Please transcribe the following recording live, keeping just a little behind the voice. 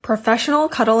Professional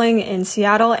Cuddling in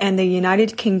Seattle and the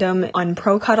United Kingdom on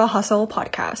Pro Cuddle Hustle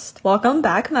podcast. Welcome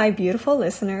back, my beautiful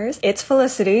listeners. It's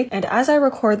Felicity, and as I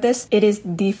record this, it is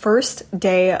the first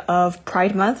day of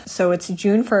Pride Month, so it's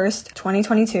June 1st,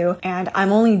 2022, and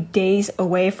I'm only days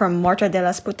away from Marcha de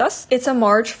las Putas. It's a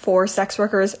march for sex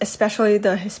workers, especially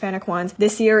the Hispanic ones.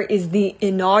 This year is the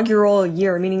inaugural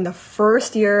year, meaning the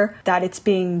first year that it's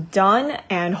being done,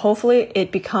 and hopefully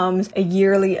it becomes a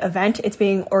yearly event. It's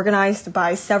being organized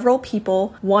by several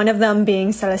people, one of them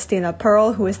being Celestina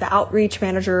Pearl, who is the outreach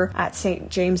manager at St.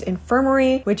 James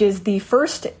Infirmary, which is the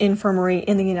first infirmary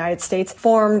in the United States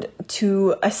formed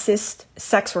to assist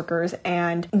sex workers.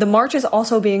 And the march is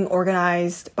also being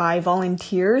organized by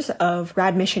volunteers of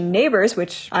Rad Mission Neighbors,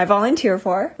 which I volunteer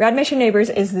for. Rad Mission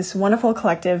Neighbors is this wonderful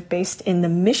collective based in the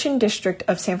Mission District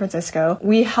of San Francisco.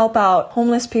 We help out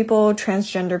homeless people,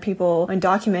 transgender people,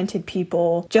 undocumented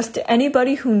people, just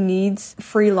anybody who needs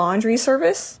free laundry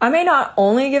service. I may not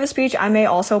only give a speech, I may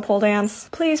also pole dance.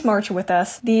 Please march with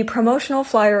us. The promotional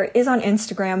flyer is on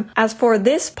Instagram. As for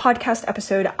this podcast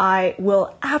episode, I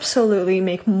will absolutely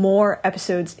make more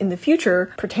episodes in the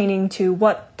future pertaining to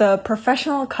what the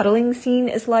professional cuddling scene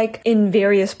is like in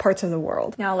various parts of the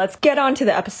world. Now let's get on to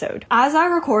the episode. As I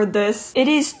record this, it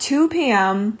is 2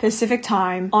 p.m. Pacific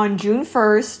time on June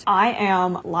 1st. I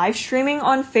am live streaming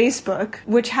on Facebook,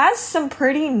 which has some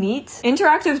pretty neat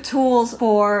interactive tools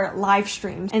for live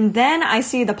streams. And then I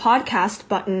see the podcast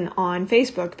button on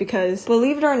Facebook because,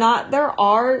 believe it or not, there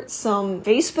are some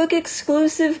Facebook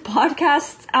exclusive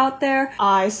podcasts out there.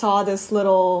 I saw this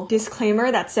little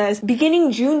disclaimer that says,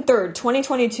 beginning June 3rd,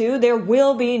 2022, there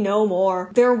will be no more.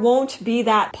 There won't be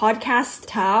that podcast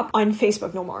tab on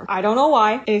Facebook no more. I don't know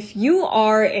why. If you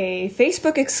are a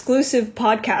Facebook exclusive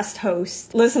podcast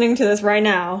host listening to this right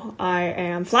now, I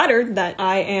am flattered that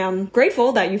I am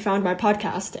grateful that you found my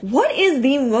podcast. What is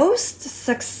the most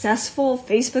successful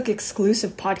Facebook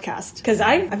exclusive podcast? Because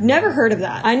I've never heard of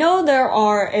that. I know there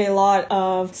are a lot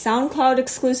of SoundCloud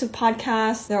exclusive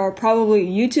podcasts. There are probably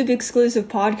YouTube exclusive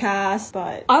podcasts,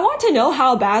 but I want to know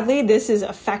how badly this is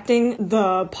affecting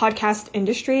the podcast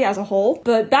industry as a whole.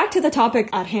 But back to the topic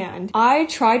at hand. I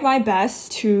tried my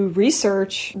best to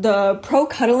research the pro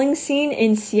cuddling scene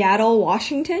in Seattle,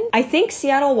 Washington. I think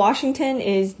Seattle, Washington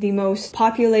is the most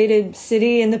populated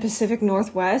city in the Pacific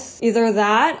Northwest. Either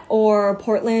that or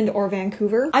Portland or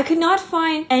Vancouver. I could not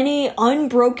find any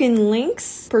unbroken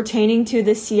links pertaining to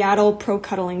the Seattle pro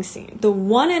cuddling scene. The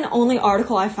one and only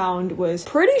article I found was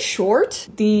pretty short.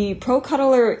 The pro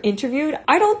cuddler interviewed,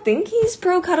 I don't think he's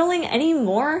pro cuddling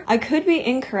anymore. I could be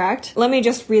incorrect. Let me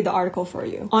just read the article for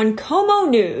you. On Como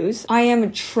News, I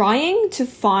am trying to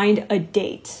find a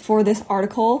date for this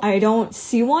article. I don't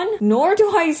see one, nor do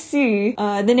I see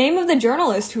the name of the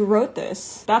journalist who wrote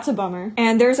this. That's a bummer.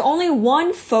 And there's only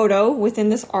one photo within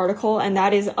this article, and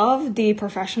that is of the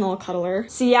professional cuddler.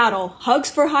 Seattle, hugs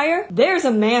for hire? There's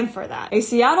a man for that. A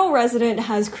Seattle resident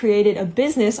has created a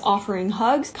business offering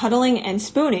hugs, cuddling, and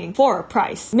spooning for a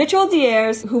price. Mitchell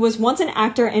Diers, who was once an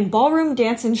actor and ballroom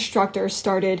dance instructor,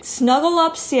 started Snuggle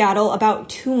Up Seattle about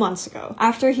 2 months ago,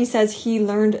 after he says he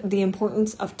learned the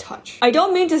importance of touch. I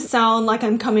don't mean to sound like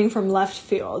I'm coming from left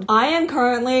field. I am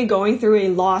currently going through a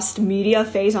lost media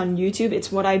phase on YouTube.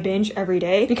 It's what I binge every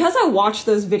day. Because I watch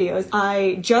those videos,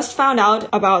 I just found out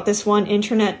about this one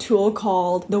internet tool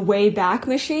called the Wayback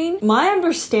Machine. My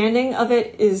understanding of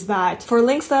it is that for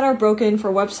links that are broken,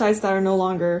 for websites that are no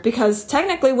longer, because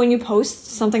technically when you post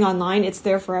something online, it's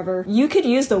there forever, you could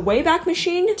use the Wayback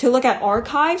Machine to look at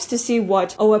archives to see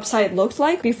what a website looked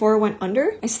like before it went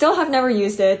under. I still have never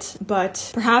used it,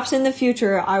 but perhaps in the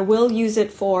future I will use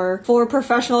it for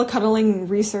professional cuddling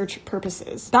research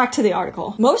purposes. Back to the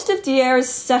article. Most of Diers'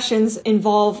 sessions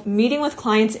involve meeting with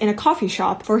clients in a coffee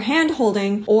shop for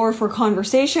hand-holding or for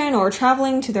conversation or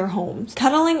traveling to their homes.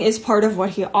 Cuddling is part of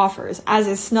what he offers, as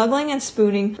is snuggling and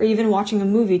spooning or even watching a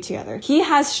movie together. He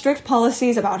has strict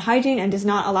policies about hygiene and does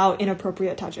not allow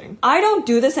inappropriate touching. I don't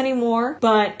do this anymore,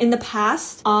 but in the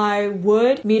past, I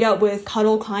would meet up with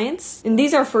cuddle clients, and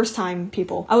these are first-time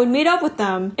people. I would meet up with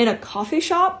them in a coffee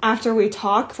shop after we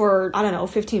talk for,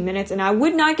 15 minutes, and I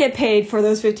would not get paid for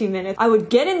those 15 minutes. I would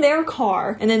get in their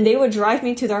car, and then they would drive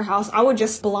me to their house. I would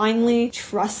just blindly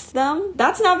trust them.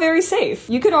 That's not very safe.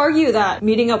 You could argue that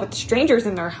meeting up with strangers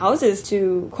in their houses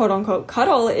to quote-unquote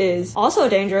cuddle is also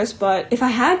dangerous, but if I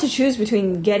had to choose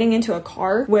between getting into a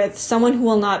car with someone who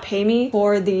will not pay me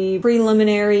for the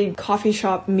preliminary coffee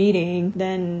shop meeting,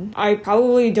 then I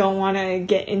probably don't want to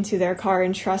get into their car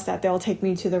and trust that they'll take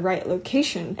me to the right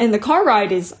location. And the car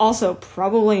ride is also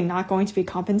probably not going to be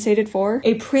compensated for.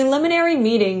 A preliminary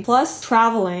meeting plus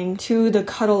traveling to the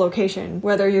cuddle location,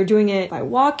 whether you're doing it by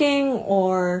walk walking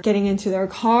or getting into their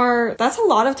car. That's a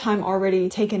lot of time already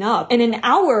taken up. And an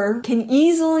hour can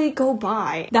easily go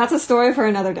by. That's a story for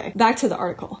another day. Back to the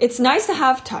article. It's nice to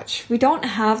have touch. We don't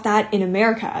have that in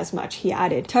America as much, he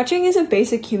added. Touching is a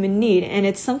basic human need, and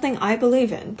it's something I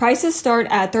believe in. Prices start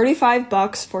at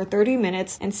 $35 for 30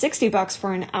 minutes and $60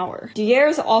 for an hour.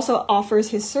 Diers also offers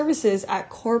his services at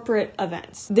corporate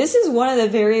events. This is one of the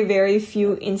very, very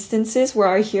few instances where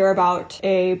I hear about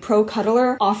a pro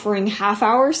cuddler offering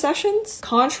half-hour sessions.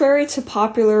 Contrary to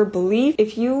popular belief,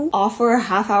 if you offer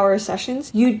half-hour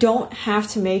sessions, you don't have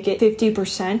to make it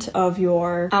 50% of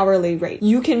your hourly rate.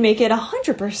 You can make it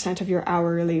 100% of your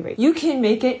hourly rate. You can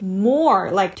make it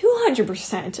more, like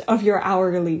 200% of your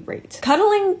hourly rate.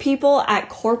 Cuddling people at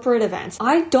corporate events.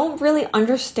 I don't really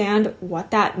understand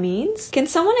what that means. Can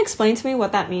someone explain to me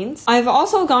what that means? I've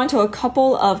also gone to a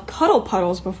couple of cuddle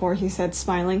puddles before, he said,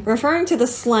 smiling, referring to the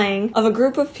slang of a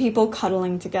group of people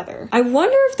cuddling together. I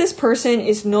wonder if this person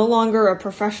is no longer a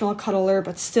professional cuddler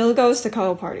but still goes to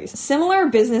cuddle parties. Similar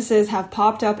businesses have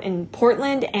popped up in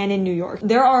Portland and in New York.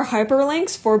 There are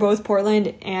hyperlinks for both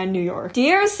Portland and New York.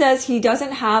 Diers says he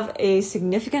doesn't have a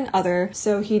significant other,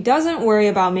 so he doesn't worry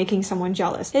about making someone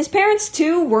jealous. His parents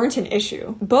too weren't an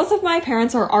issue. Both of my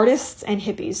parents are artists and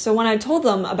hippies, so when I told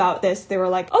them about this, they were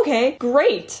like, okay,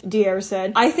 great, Diers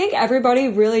said. I think everybody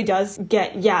really does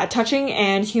get, yeah, touching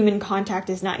and human contact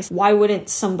is nice. Why wouldn't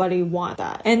somebody want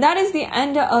that? And that is the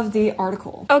end of the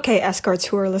article. Okay, escorts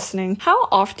who are listening, how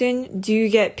often do you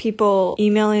get people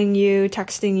emailing you,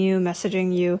 texting you,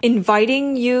 messaging you,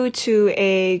 inviting you to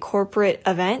a corporate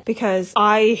event? Because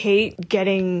I hate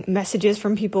getting messages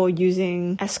from people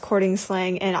using escorting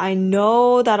slang, and I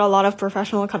know that a lot of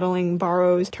professional cuddling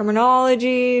borrows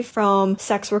terminology from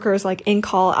sex workers like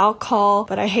in-call, out-call,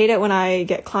 but I hate it when I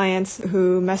get clients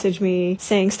who message me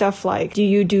saying stuff like, do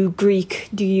you do Greek?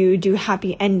 Do you do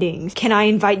happy endings? Can I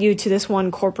invite you to this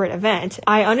one corporate event?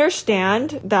 I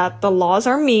understand that the laws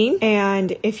are mean,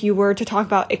 and if you were to talk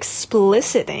about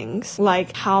explicit things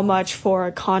like how much for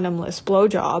a condomless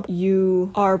blowjob,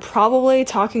 you are probably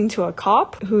talking to a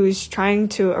cop who's trying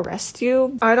to arrest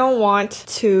you. I don't want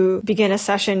to begin a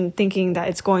session thinking that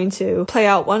it's going to play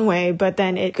out one way, but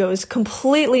then it goes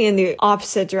completely in the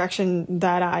opposite direction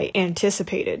that I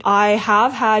anticipated. I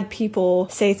have had people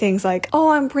say things like, oh,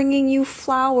 I'm bringing you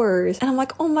flowers. And I'm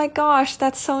like, oh my gosh,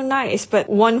 that's so nice. But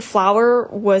one flower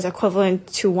was equivalent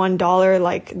to $1,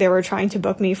 like they were trying to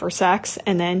book me for sex.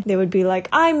 And then they would be like,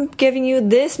 I'm giving you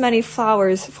this many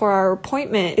flowers for our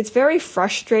appointment. It's very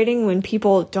frustrating when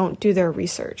people don't do their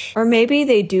research. Or maybe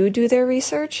they do their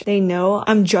research. They know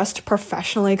I'm just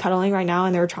professionally cuddling right now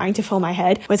and they're trying to fill my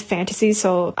head with fantasies,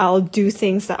 so I'll do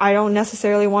things that I don't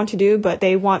necessarily want to do, but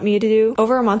they want me to do.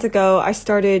 Over a month ago, I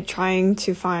started trying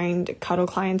to find cuddle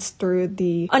clients through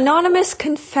the anonymous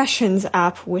confessions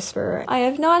app Whisper. I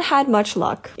have not had much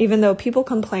luck, even though people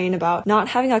complain about not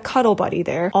having a cuddle buddy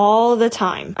there all the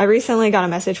time. I recently got a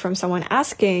message from someone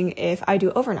asking if I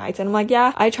do overnights, and I'm like,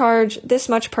 yeah, I charge this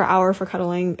much per hour for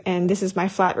cuddling, and this is my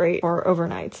flat rate for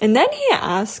overnights. And then he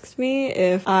asked me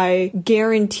if I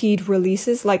guaranteed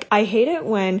releases. Like, I hate it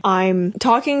when I'm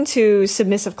talking to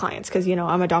submissive clients, because, you know,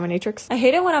 I'm a dominatrix. I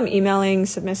hate it when I'm emailing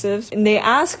submissives and they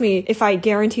ask me if I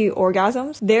guarantee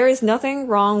orgasms. There is nothing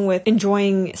wrong with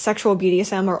enjoying sexual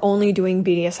BDSM or only doing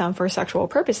BDSM for sexual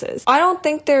purposes. I don't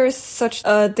think there's such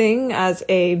a thing as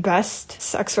a best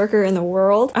sex worker in the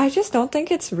world. I just don't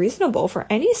think it's reasonable for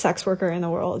any sex worker in the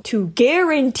world to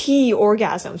guarantee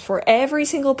orgasms for every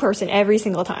single person every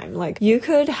single time. Like, you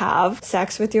could have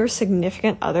sex with your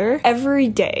significant other every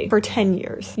day for 10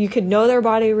 years. You could know their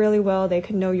body really well, they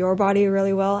could know your body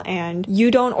really well, and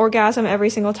you don't orgasm every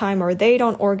single time, or they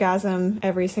don't orgasm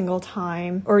every single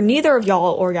time, or neither of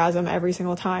y'all orgasm every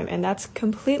single time, and that's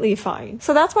completely fine.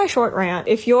 So that's my short rant.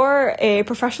 If you're a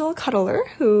professional cuddler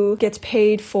who gets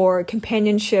paid for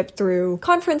companionship through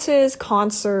conferences,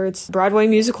 concerts, Broadway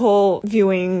musical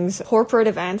viewings, corporate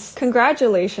events,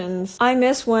 congratulations. I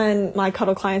miss when my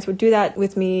cuddle clients would do that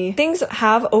with me. Things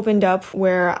have opened up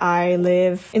where I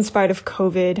live in spite of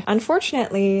COVID.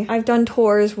 Unfortunately, I've done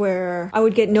tours where I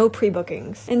would get no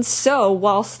pre-bookings. And so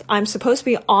whilst I'm supposed to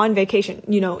be on vacation,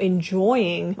 you know,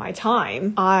 enjoying my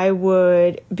time, I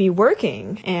would be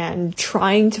working and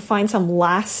trying to find some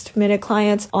last minute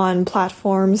clients on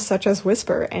platforms such as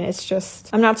Whisper. And it's just,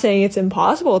 I'm not saying it's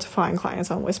impossible to find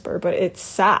clients on Whisper, but it's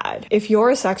sad. If you're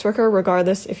a sex worker,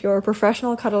 regardless if you're a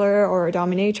professional cuddler or a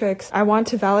dominatrix, I want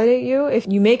to validate you. If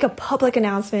you make a public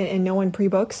announcement and no one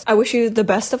pre-books, I wish you the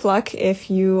best of luck if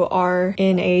you are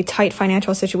in a tight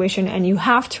financial situation and you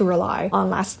have to rely on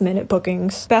last minute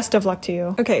bookings. Best of luck to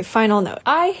you. Okay, final note.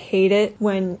 I hate it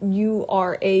when you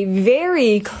are a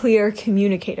very clear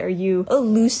communicator. You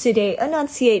elucidate,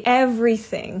 enunciate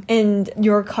everything. And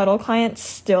your cuddle client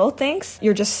still thinks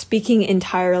you're just speaking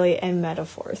entirely in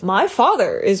metaphors. My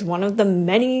father is one of the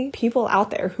many people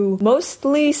out there who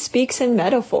mostly speaks in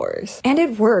metaphors. And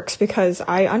it works because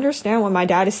I understand what my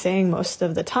dad is saying most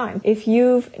of the time. If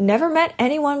you've never met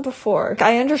anyone before,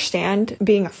 I understand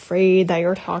being afraid that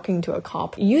you're talking to a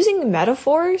cop. Using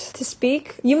metaphors to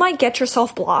speak, you might get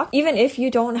yourself blocked, even if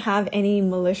you don't have any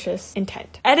malicious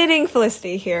intent. Editing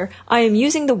Felicity here. I am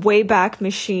using the Wayback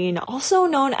Machine, also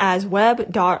known as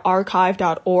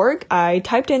web.archive.org. I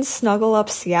typed in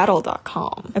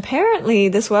snuggleupseattle.com. Apparently,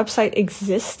 this website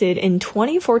existed in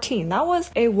 2014. That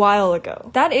was a while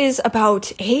ago. That is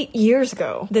about 8 years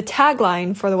ago. The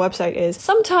tagline for the website is,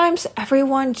 "Sometimes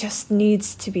everyone just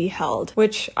needs to be held,"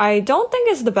 which I don't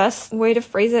think is the best way to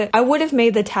phrase it. I would have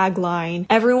made the tagline,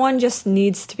 "Everyone just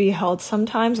needs to be held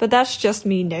sometimes," but that's just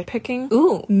me nitpicking.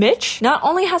 Ooh, Mitch not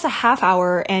only has a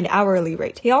half-hour and hourly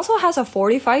rate, he also has a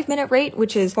 45-minute rate,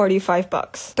 which is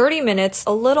 $45. 30 minutes,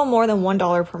 a little more than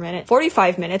 $1 per minute.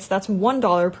 45 minutes, that's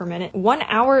 $1 per minute. 1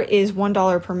 hour is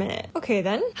 $1 per minute. Okay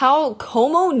then, how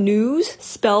Como News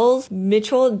spells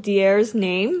Mitchell Dier's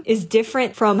name is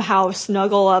different from how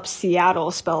Snuggle Up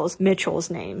Seattle spells Mitchell's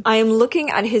name. I am looking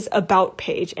at his about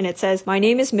page and it says, "My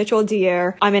name is Mitchell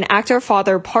Dier. I'm an actor,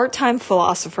 father, part-time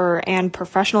philosopher, and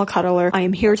professional cuddler. I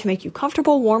am here to make you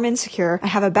comfortable, warm, and secure. I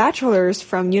have a bachelor's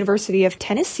from University of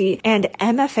Tennessee and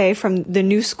MFA from the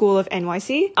New School of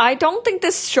NYC." I don't think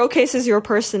this showcases your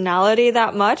personality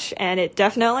that much, and it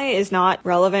definitely is not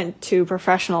relevant to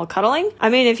professional cuddling. I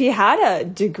mean, if he had a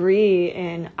degree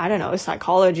in, I don't know,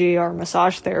 psychology or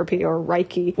massage therapy or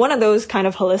Reiki, one of those kind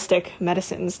of holistic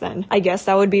medicines, then I guess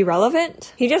that would be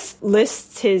relevant. He just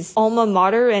lists his alma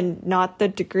mater and not the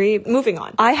degree. Moving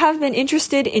on. "I have been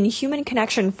interested in human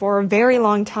connection for a very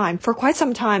long time. For quite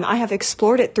some time, I have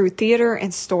explored it through theater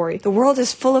and story. The world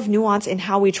is full of nuance in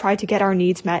how we try to get our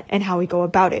needs met and how we go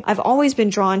about it. I've always been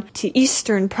drawn to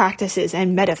Eastern practices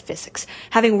and metaphysics.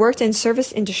 Having worked in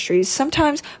service industries,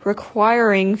 sometimes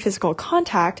requiring physical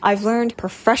contact, I've learned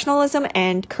professionalism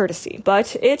and courtesy."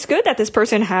 But it's good that this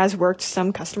person has worked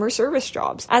some customer service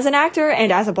jobs. "As an actor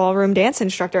and as a ballroom dance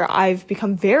instructor, I've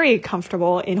become very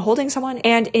comfortable in holding someone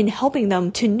and in helping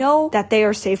them to know that they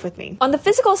are safe with me. On the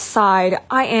physical side,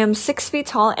 I am 6 feet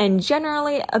tall and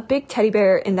generally a big teddy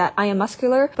bear in that I am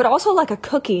muscular, but also like a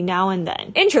cookie now and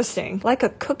then." Interesting. Like a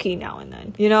cookie now and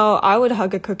then. You know, I would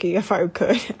hug a cookie if I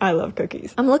could. I love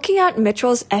cookies. I'm looking at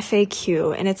Mitchell's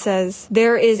FAQ and it says,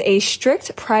 "There is a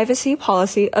strict privacy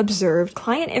policy observed.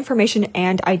 Client information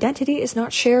and identity is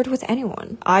not shared with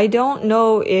anyone." I don't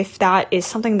know if that is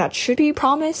something that should be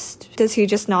promised. Does he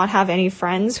just not have any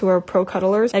friends who are pro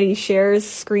cuddlers that he shares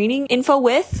screening info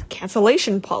with?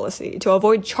 Cancellation policy. "To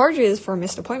avoid charges for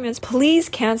missed appointments, please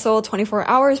cancel 24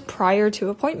 hours prior to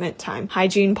appointment time."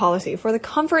 Hygiene policy. "For the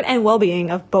comfort and well-being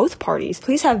of both parties,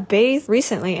 please have bathed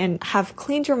recently and have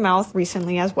cleaned your mouth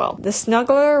recently as well. The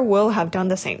snuggler will have done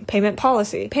the same." Payment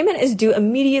policy. "Payment is due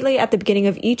immediately at the beginning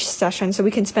of each session so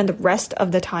we can spend the rest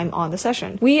of the time on the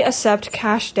session. We accept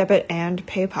cash, debit, and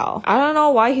PayPal." I don't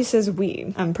know why he says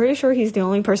we. I'm pretty sure he's the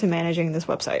only person managing this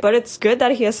website, but it's good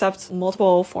that he accepts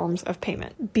multiple forms of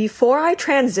payment. Before I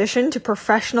transition to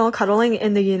professional cuddling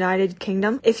in the United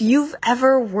Kingdom, if you've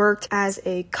ever worked as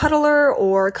a cuddler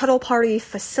or cuddle party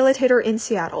facilitator in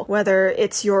Seattle, whether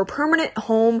it's your permanent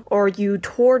home or you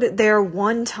toured there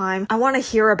one time, I want to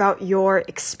hear about your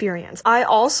experience. I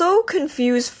also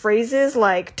confuse phrases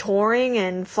like touring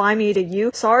and fly me to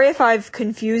you. Sorry if I've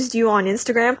confused you on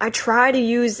Instagram. I try to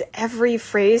use every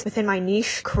phrase within my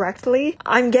niche correctly.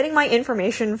 I'm getting my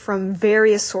information from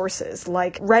various sources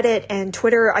like Reddit and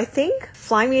Twitter. I think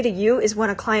fly me to you is when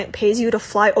a client pays you to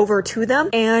fly over to them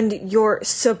and you're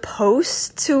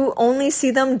supposed to only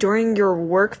see them during your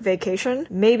work vacation.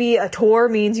 Maybe a tour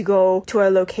means you go to a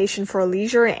location for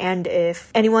leisure, and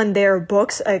if anyone there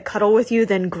books a cuddle with you,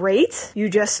 then great. You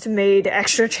just made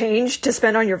extra change to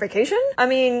spend on your vacation. I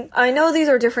mean, I know these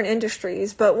are different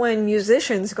industries, but when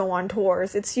musicians go on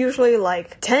tours, it's usually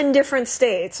like 10 different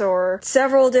states or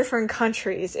several different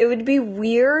countries. It would be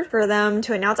weird for them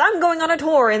to announce, "I'm going on a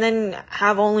tour," and then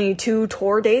have only 2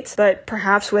 tour dates. But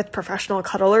perhaps with professional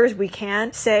cuddlers, we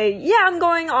can say, "Yeah, I'm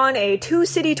going on a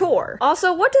 2-city tour."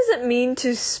 Also, what does it mean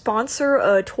to sponsor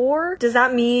a tour? Does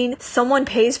that mean someone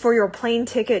pays for your plane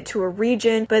ticket to a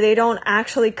region, but they don't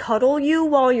actually cuddle you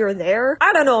while you're there?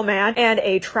 I don't know, man. And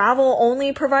a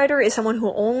travel-only provider is someone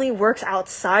who only works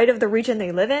outside of the region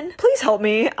they live in? Please help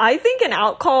me. I think an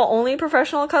out-call-only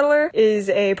professional cuddler is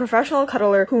a professional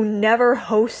cuddler who never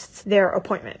hosts their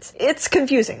appointments. It's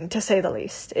confusing, to say the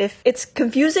least. If it's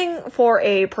confusing for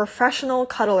a professional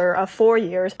cuddler of 4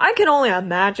 years, I can only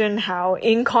imagine how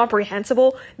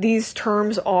incomprehensible these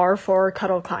terms are for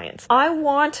cuddle clients. I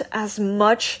want as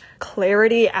much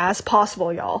clarity as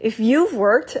possible, y'all. If you've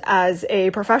worked as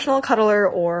a professional cuddler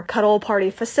or cuddle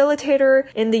party facilitator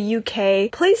in the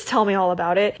UK, please tell me all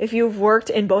about it. If you've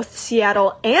worked in both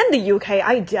Seattle and the UK,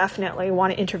 I definitely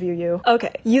want to interview you.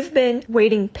 Okay, you've been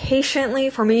waiting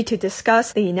patiently for me to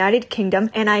discuss the United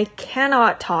Kingdom, and I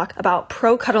cannot talk about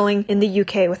pro-cuddling in the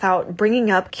UK without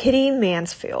bringing up Kitty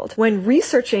Mansfield. When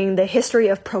researching the history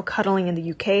of pro-cuddling in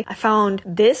the UK, I found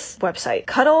this website,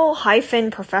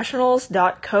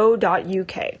 cuddle-professionals.co.uk.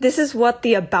 This is what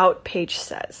the About page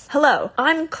says. Hello,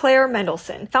 I'm Claire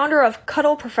Mendelsohn, founder of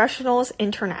Cuddle Professionals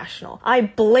International. I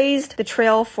blazed the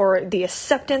trail for the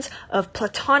acceptance of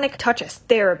platonic touch as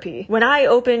therapy when I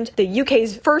opened the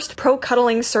UK's first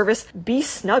pro-cuddling service, Be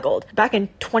Snuggled, back in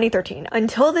 2013.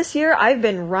 Until this year, I've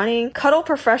been running Cuddle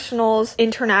Professionals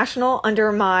International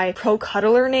under my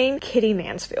pro-cuddler name, Kitty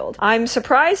Mansfield. I'm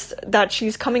surprised that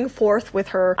she's coming forth with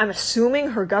her, I'm assuming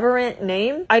her government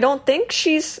name. I don't think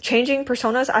she's changing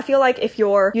personas. I feel like if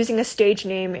you're using a stage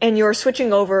name and you're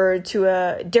switching over to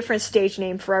a different stage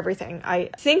name for everything,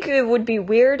 I think it would be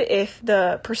weird if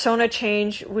the persona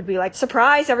change would be like,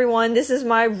 surprise everyone, this is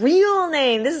my real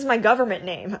name, this is my government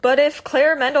name. But if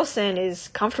Claire Mendelsohn is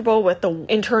comfortable with the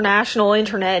international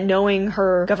internet knowing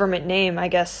her government name, I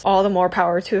guess all the more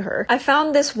power to her. I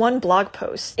found this one blog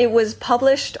post. It was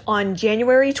published on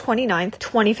January 29th,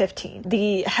 2015.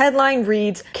 The headline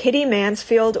reads, Kitty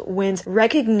Mansfield wins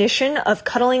recognition of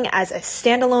cuddling as a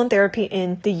standalone therapy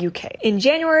in the UK. In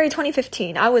January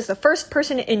 2015, I was the first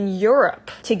person in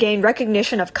Europe to gain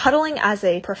recognition of cuddling as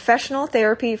a professional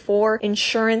therapy for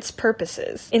insurance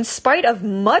purposes. In spite of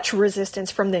much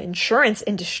resistance from the insurance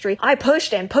industry, I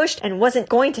pushed and wasn't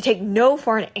going to take no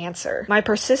for an answer. My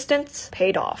persistence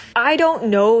paid off. I don't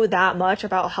know that much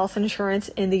about health insurance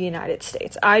in the United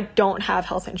States. I don't have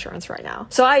health insurance right now.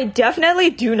 So I definitely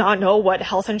do not know what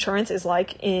health insurance is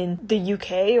like in the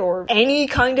UK or any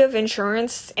kind of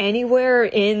insurance anywhere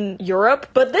in Europe,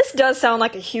 but this does sound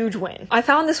like a huge win. I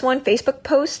found this one Facebook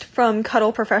post from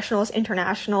Cuddle Professionals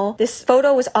International. This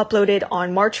photo was uploaded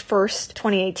on March 1st,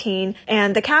 2018,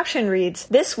 and the caption reads,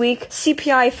 this week,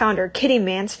 CPI founder Kitty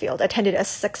Mansfield attended a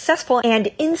successful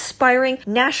and inspiring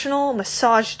National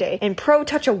Massage Day and Pro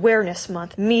Touch Awareness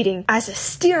Month meeting as a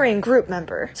steering group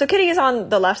member. So Kitty is on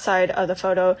the left side of the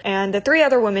photo, and the three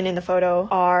other women in the photo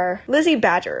are Lizzie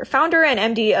Badger, founder and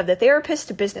MD of the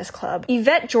Therapist Business Club,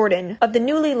 Yvette Jordan of the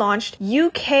newly launched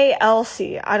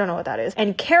UKLC, I don't know what that is,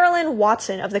 and Carolyn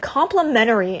Watson of the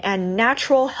Complementary and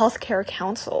Natural Healthcare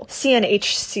Council,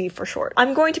 CNHC for short.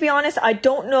 I'm going to be honest, I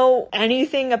don't know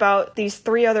anything about these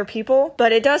three other people,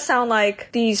 but it does sound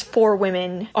like these four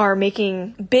women are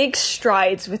making big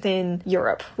strides within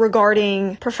Europe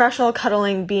regarding professional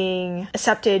cuddling being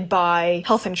accepted by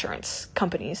health insurance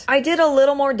companies. I did a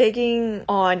little more digging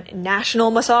on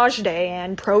National Massage Day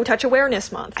and Pro Touch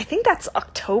Awareness Month. I think that's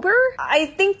October? I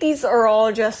think these are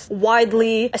all just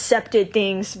widely accepted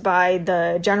things by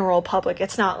the general public.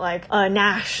 It's not like a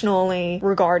nationally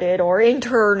regarded or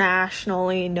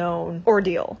internationally known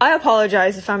ordeal. I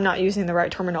apologize if I'm not using the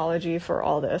right terminology for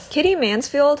all this. Kitty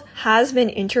Mansfield has been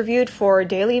interviewed for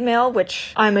Daily Mail,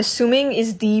 which I'm assuming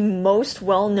is the most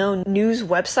well-known news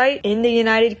website in the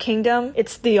United Kingdom.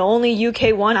 It's the only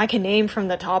UK one I can name from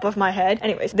the top of my head.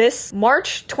 Anyways, this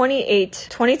March 28,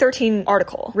 2013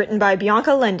 article written by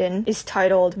Bianca Lendon is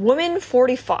titled, Woman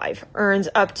 45 earns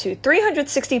up to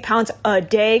 £360 a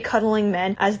day cuddling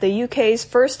men as the UK's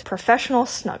first professional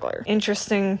snuggler.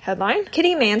 Interesting headline.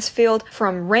 Kitty Mansfield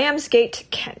from Ramsgate,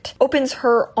 Kent, opens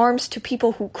her arms to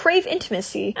people who crave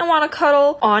intimacy and want to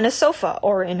cuddle on a sofa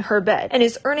or in her bed, and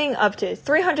is earning up to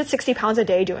 £360 a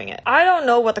day doing it. I don't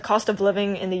know what the cost of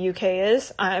living in the UK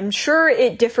is. I'm sure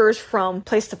it differs from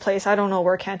place to place. I don't know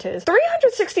where Kent is.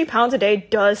 £360 a day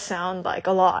does sound like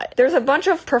a lot. There's a bunch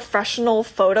of professional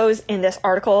photos in this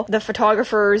article. The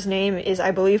photographer's name is,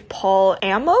 I believe, Paul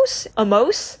Amos,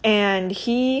 and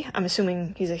I'm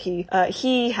assuming he's a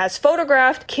he has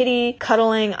photographed Kitty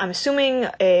cuddling, I'm assuming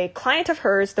a client of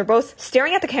hers. They're both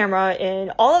staring at the camera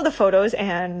in all of the photos,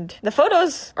 and the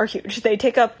photos are huge. They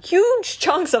take up huge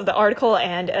chunks of the article,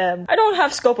 and I don't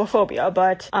have scopophobia,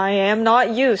 but I am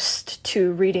not used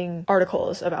to reading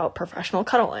articles about professional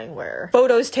cuddling where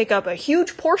photos take up a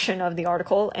huge portion of the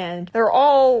article, and they're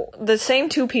all the same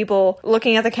two people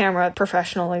looking at the camera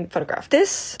professionally photographed.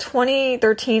 This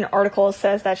 2013 article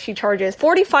says that she charges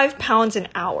 £45 an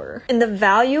hour, and the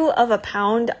value of a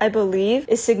pound, I believe,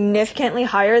 is significantly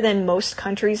higher than most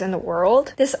countries in the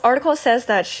world. This article says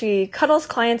that she cuddles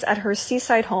clients at her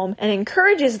seaside home and encourages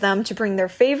encourages them to bring their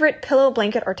favorite pillow,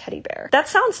 blanket, or teddy bear. That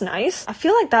sounds nice. I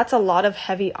feel like that's a lot of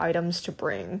heavy items to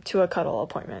bring to a cuddle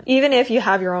appointment. Even if you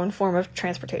have your own form of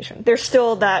transportation, there's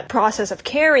still that process of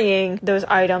carrying those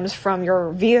items from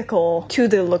your vehicle to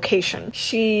the location.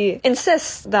 She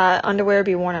insists that underwear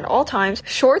be worn at all times.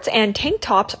 Shorts and tank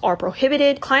tops are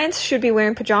prohibited. Clients should be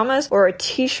wearing pajamas or a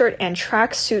t-shirt and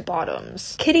tracksuit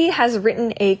bottoms. Kitty has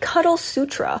written a Cuddle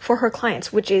Sutra for her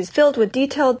clients, which is filled with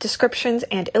detailed descriptions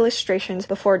and illustrations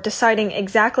before deciding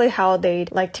exactly how they'd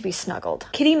like to be snuggled.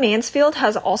 Kitty Mansfield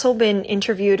has also been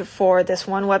interviewed for this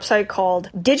one website called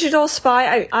Digital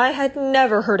Spy. I had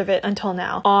never heard of it until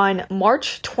now. On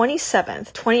March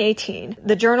 27th, 2018,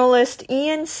 the journalist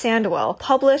Ian Sandwell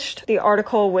published the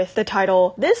article with the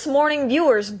title, "This Morning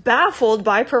Viewers Baffled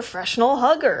by Professional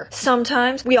Hugger.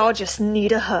 Sometimes we all just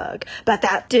need a hug." But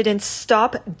that didn't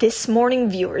stop This Morning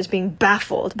viewers being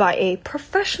baffled by a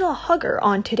professional hugger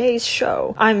on today's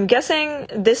show. I'm guessing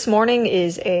This Morning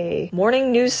is a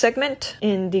morning news segment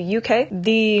in the UK.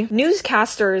 The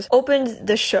newscasters opened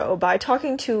the show by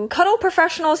talking to Cuddle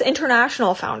Professionals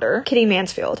International founder Kitty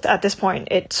Mansfield. At this point,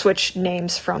 it switched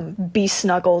names from Be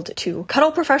Snuggled to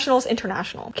Cuddle Professionals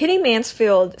International. Kitty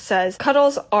Mansfield says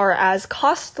cuddles are as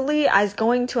costly as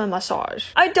going to a massage.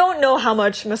 I don't know how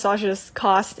much massages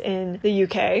cost in the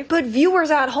UK, but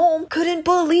viewers at home couldn't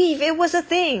believe it was a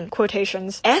thing.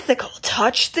 Quotations. Ethical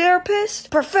touch therapist?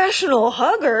 Professional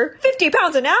hugger?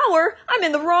 £50 an hour? I'm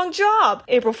in the wrong job.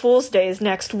 April Fool's Day is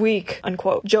next week,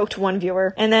 unquote, joked one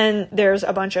viewer. And then there's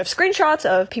a bunch of screenshots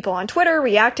of people on Twitter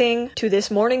reacting to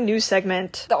this morning news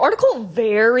segment. The article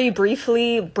very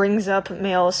briefly brings up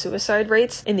male suicide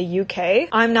rates in the UK.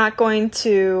 I'm not going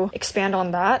to expand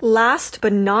on that. Last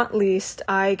but not least,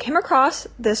 I came across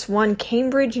this one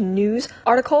Cambridge News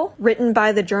article written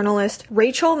by the journalist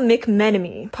Rachel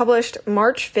McMenemy, published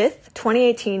March 5th,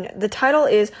 2018. The title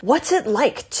is, "What's It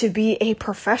Like to Be a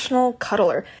Professional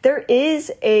Cuddler?" There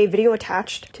is a video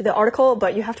attached to the article,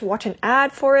 but you have to watch an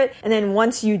ad for it, and then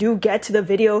once you do get to the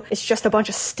video, it's just a bunch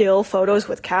of still photos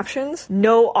with captions.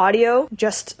 No audio,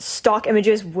 just stock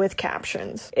images with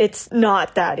captions. It's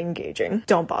not that engaging.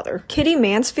 Don't bother. Kitty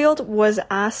Mansfield was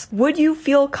asked, would you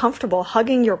feel comfortable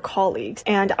hugging your colleagues?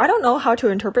 And I don't know how to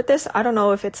interpret this. I don't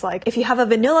know if it's like, if you have a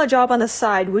vanilla job on the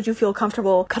side, would you feel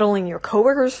comfortable cuddling your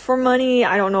coworkers for money?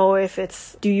 I don't know if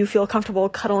it's, do you feel comfortable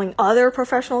cuddling other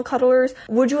professional cuddlers?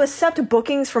 Would you accept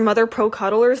bookings from other pro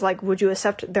cuddlers? Like, would you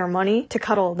accept their money to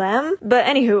cuddle them? But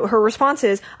anywho, her response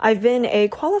is, I've been a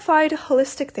qualified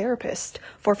holistic therapist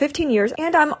for 15 years,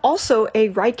 and I'm also a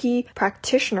Reiki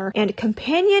practitioner and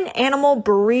companion animal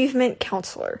bereavement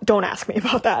counselor. Don't ask me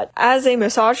about that. As a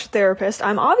massage therapist,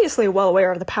 I'm obviously well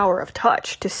aware of the power of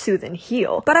touch to soothe and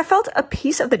heal, but I felt a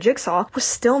piece of the jigsaw was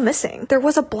still missing. There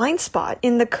was a blind spot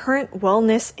in the current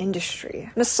wellness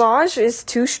industry. Massage is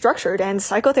too structured and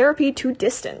psychotherapy too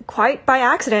distant. Quite by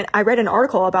accident, I read an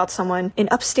article about someone in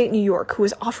upstate New York who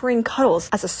was offering cuddles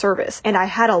as a service, and I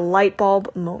had a light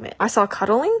bulb moment. I saw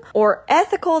cuddling, or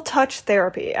ethical touch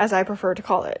therapy, as I prefer to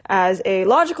call it, as a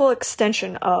logical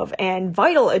extension of and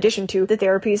vital addition to the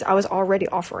therapies I was already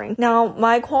offering. Now,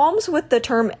 my qualms with the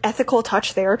term ethical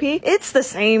touch therapy, it's the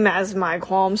same as my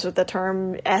qualms with the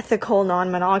term ethical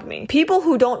non-monogamy. People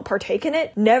who don't partake in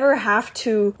it never have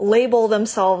to label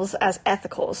themselves as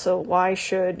ethical, so why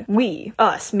should we,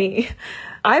 us, me?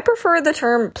 I prefer the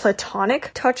term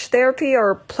platonic touch therapy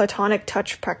or platonic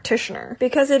touch practitioner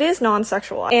because it is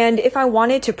non-sexual. And if I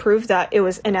wanted to prove that it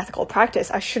was an ethical practice,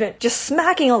 I shouldn't just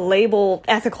smacking a label,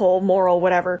 ethical, moral,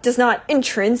 whatever, does not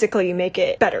intrinsically make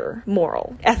it better,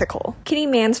 moral, ethical. Kitty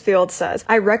Mansfield says,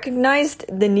 I recognized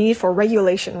the need for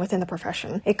regulation within the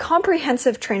profession, a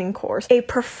comprehensive training course, a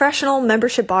professional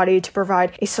membership body to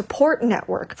provide a support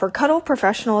network for cuddle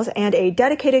professionals, and a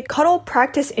dedicated cuddle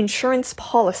practice insurance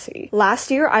policy.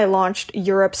 Last year, I launched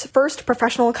Europe's first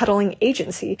professional cuddling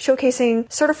agency,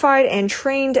 showcasing certified and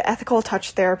trained ethical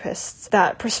touch therapists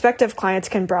that prospective clients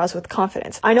can browse with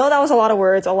confidence. I know that was a lot of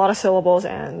words, a lot of syllables,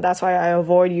 and that's why I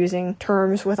avoid using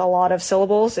terms with a lot of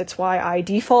syllables. It's why I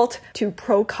default to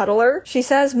pro cuddler. She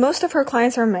says most of her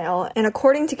clients are male, and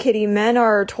according to Kitty, men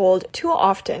are told too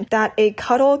often that a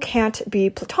cuddle can't be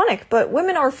platonic, but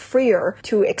women are freer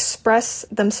to express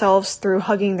themselves through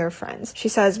hugging their friends. She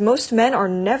says most men are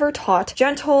never taught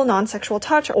gentle, non-sexual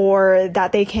touch, or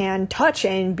that they can touch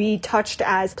and be touched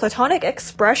as platonic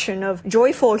expression of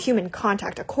joyful human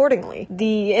contact accordingly.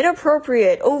 The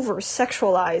inappropriate,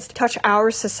 over-sexualized touch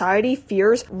our society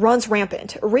fears runs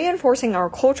rampant, reinforcing our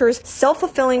culture's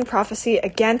self-fulfilling prophecy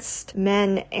against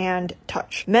men and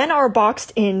touch. Men are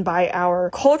boxed in by our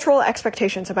cultural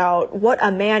expectations about what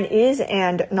a man is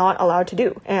and not allowed to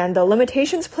do, and the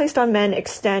limitations placed on men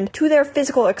extend to their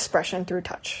physical expression through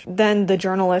touch. Then the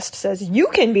journalist says, "You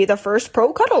can be the first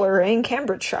pro-cuddler in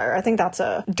Cambridgeshire." I think that's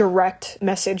a direct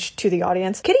message to the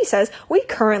audience. Kitty says, "We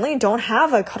currently don't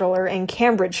have a cuddler in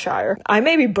Cambridgeshire." I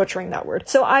may be butchering that word.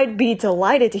 So I'd be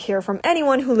delighted to hear from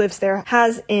anyone who lives there,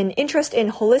 has an interest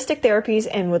in holistic therapies,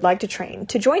 and would like to train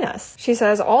to join us. She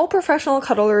says, "All professional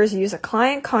cuddlers use a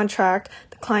client contract.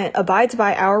 Client abides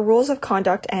by our rules of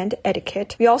conduct and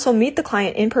etiquette. We also meet the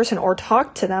client in person or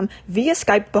talk to them via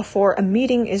Skype before a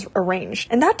meeting is arranged.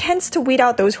 And that tends to weed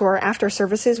out those who are after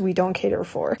services we don't cater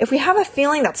for. If we have a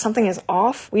feeling that something is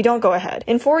off, we don't go ahead.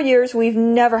 In 4 years, we've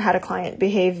never had a client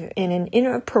behave in an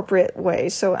inappropriate way,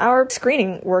 so our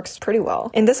screening works pretty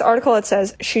well." In this article, it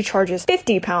says she charges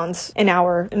 £50 an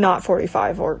hour, not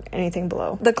 45 or anything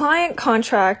below. The client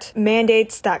contract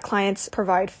mandates that clients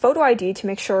provide photo ID to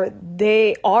make sure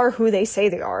they are who they say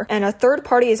they are, and a third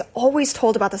party is always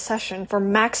told about the session for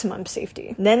maximum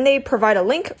safety. Then they provide a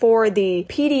link for the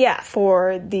PDF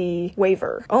for the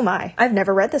waiver. Oh my, I've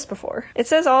never read this before. It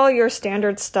says all your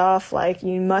standard stuff like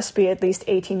you must be at least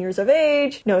 18 years of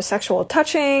age, no sexual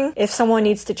touching. If someone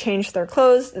needs to change their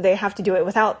clothes, they have to do it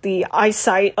without the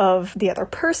eyesight of the other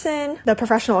person. The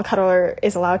professional cuddler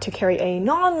is allowed to carry a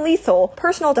non-lethal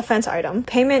personal defense item.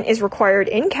 Payment is required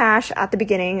in cash at the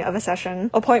beginning of a session.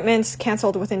 Appointments canceled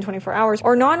within 24 hours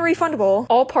or non-refundable.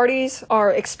 All parties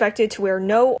are expected to wear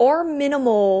no or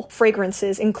minimal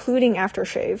fragrances, including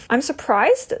aftershave. I'm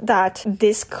surprised that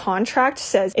this contract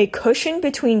says a cushion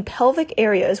between pelvic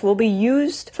areas will be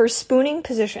used for spooning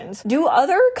positions. Do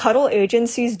other cuddle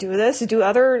agencies do this? Do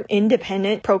other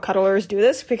independent pro-cuddlers do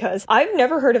this? Because I've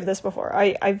never heard of this before.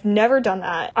 I've never done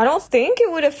that. I don't think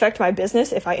it would affect my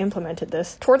business if I implemented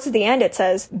this. Towards the end, it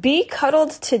says, "Be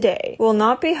cuddled today. Will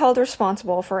not be held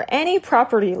responsible for any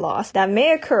property loss that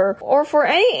may occur or for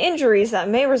any injuries that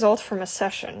may result from a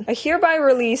session. I hereby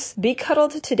release Be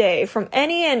Cuddled Today from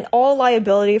any and all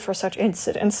liability for such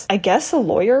incidents." I guess a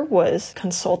lawyer was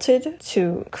consulted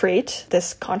to create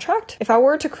this contract. If I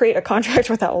were to create a contract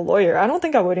without a lawyer, I don't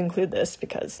think I would include this,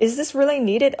 because is this really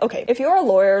needed? Okay, if you're a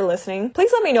lawyer listening,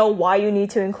 please let me know why you need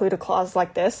to include a clause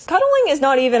like this. Cuddling is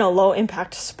not even a low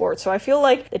impact sport, so I feel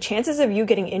like the chances of you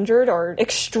getting injured are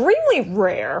extremely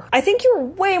rare. I think you're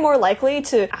way more likely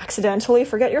to accidentally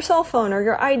forget your cell phone or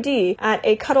your ID at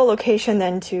a cuddle location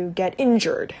than to get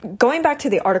injured. Going back to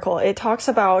the article, it talks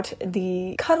about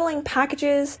the cuddling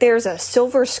packages. There's a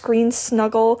silver screen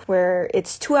snuggle where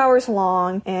it's 2 hours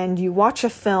long and you watch a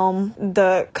film.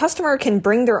 The customer can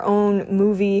bring their own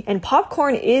movie and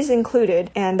popcorn is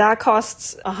included, and that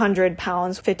costs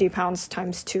 £100, £50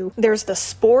 times 2. There's the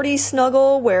sporty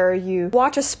snuggle where you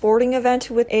watch a sporting event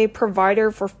with a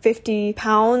provider for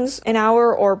 £50 an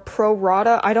hour, or pro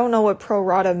rata. I don't know what pro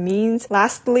rata means.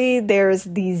 Lastly, there's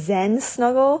the Zen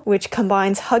snuggle, which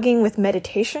combines hugging with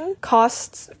meditation,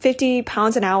 costs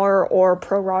 £50 an hour or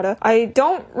pro rata. I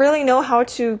don't really know how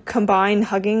to combine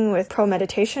hugging with pro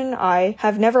meditation. I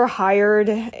have never hired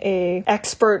a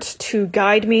expert to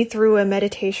guide me through a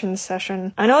meditation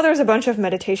session. I know there's a bunch of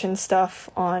meditation stuff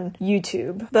on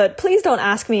YouTube, but please don't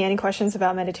ask me any questions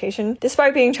about meditation.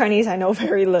 Despite being Chinese, I know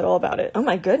very little about it. Oh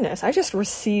my goodness, I just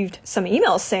received some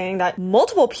emails saying that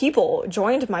multiple people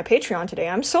joined my Patreon today.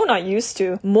 I'm so not used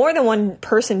to more than one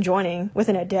person joining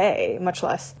within a day, much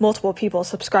less multiple people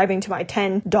subscribing to my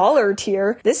 $10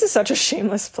 tier. This is such a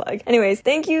shameless plug. Anyways,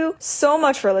 thank you so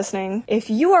much for listening. If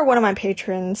you are one of my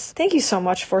patrons, thank you so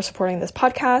much for supporting this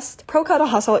podcast. Pro Cuddle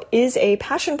Hustle is a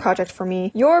passion project for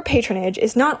me. Your patronage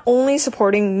is not only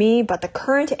supporting me, but the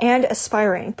current and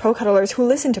aspiring pro cuddlers who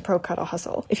listen to Pro Cuddle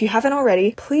Hustle. If you haven't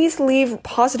already, please leave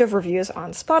positive reviews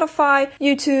on Spotify,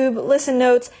 YouTube, Listen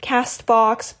Notes,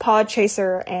 Castbox,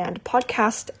 Podchaser, and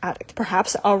Podcast Addict.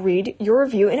 Perhaps I'll read your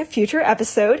review in a future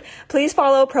episode. Please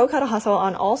follow Pro Cuddle Hustle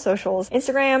on all socials: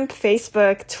 Instagram,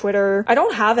 Facebook, Twitter. I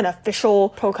don't have an official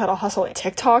Pro Cuddle Hustle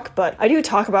TikTok, but I do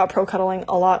talk about pro cuddling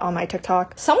a lot on my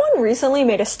TikTok. Someone recently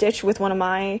made a stitch with one of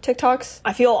my TikToks.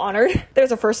 I feel honored.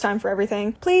 There's a first time for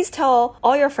everything. Please tell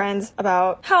all your friends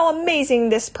about how amazing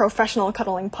this professional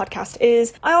cuddling podcast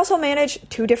is. I also manage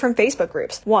 2 different Facebook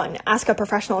groups. 1, Ask a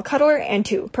Professional Cuddler, and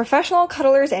 2, Professional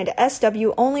Cuddlers and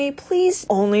SW Only. Please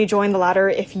only join the latter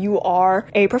if you are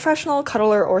a professional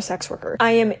cuddler or sex worker.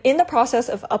 I am in the process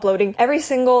of uploading every every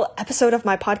single episode of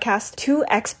my podcast to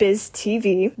XBiz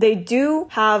TV. They do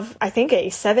have, I think, a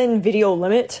 7 video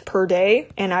limit per day,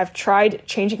 and I've tried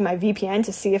changing my VPN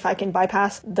to see if I can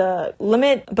bypass the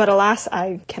limit, but alas,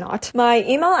 I cannot. My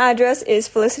email address is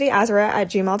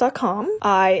felicityazara@gmail.com.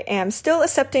 I am still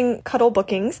accepting Cuddle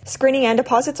bookings. Screening and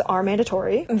deposits are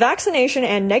mandatory. Vaccination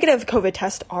and negative COVID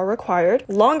tests are required.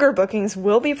 Longer bookings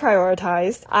will be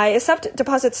prioritized. I accept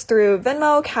deposits through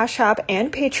Venmo, Cash App, and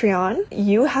Patreon.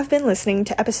 You have been listening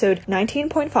to episode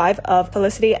 19.5 of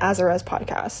Felicity Azara's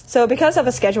podcast. So because of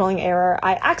a scheduling error,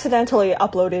 I accidentally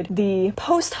uploaded the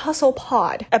post-hustle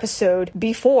pod episode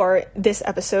before this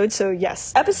episode. So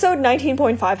yes, episode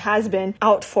 19.5 has been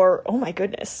out for, oh my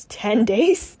goodness, 10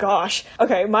 days? Gosh.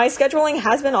 Okay, my scheduling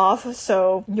has been off,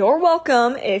 so you're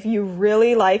welcome if you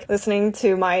really like listening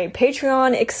to my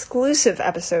Patreon exclusive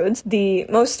episodes. The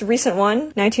most recent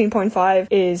one, 19.5,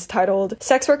 is titled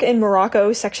Sex Work in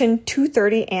Morocco, Section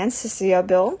 230 and Cecilia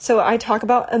Bill. So I talk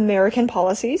about American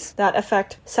policies that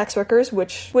affect sex workers,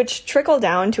 which trickle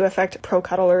down to affect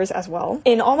pro-cuddlers as well.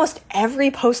 In almost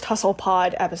every post-hustle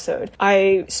pod episode,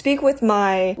 I speak with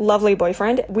my lovely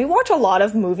boyfriend. We watch a lot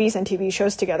of movies and TV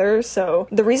shows together, so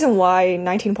the reason why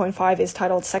 19.5 is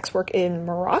titled Sex Work in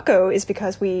Morocco is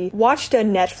because we watched a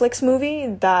Netflix movie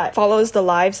that follows the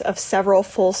lives of several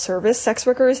full-service sex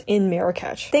workers in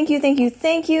Marrakech.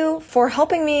 Thank you for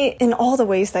helping me in all the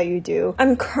ways that you do.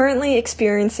 I'm currently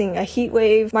experiencing a heat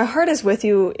wave. My heart is with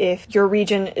you if your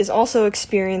region is also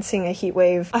experiencing a heat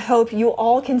wave. I hope you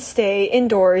all can stay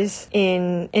indoors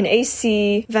in an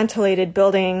AC ventilated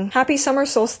building. Happy summer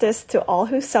solstice to all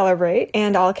who celebrate,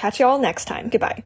 and I'll catch you all next time. Goodbye.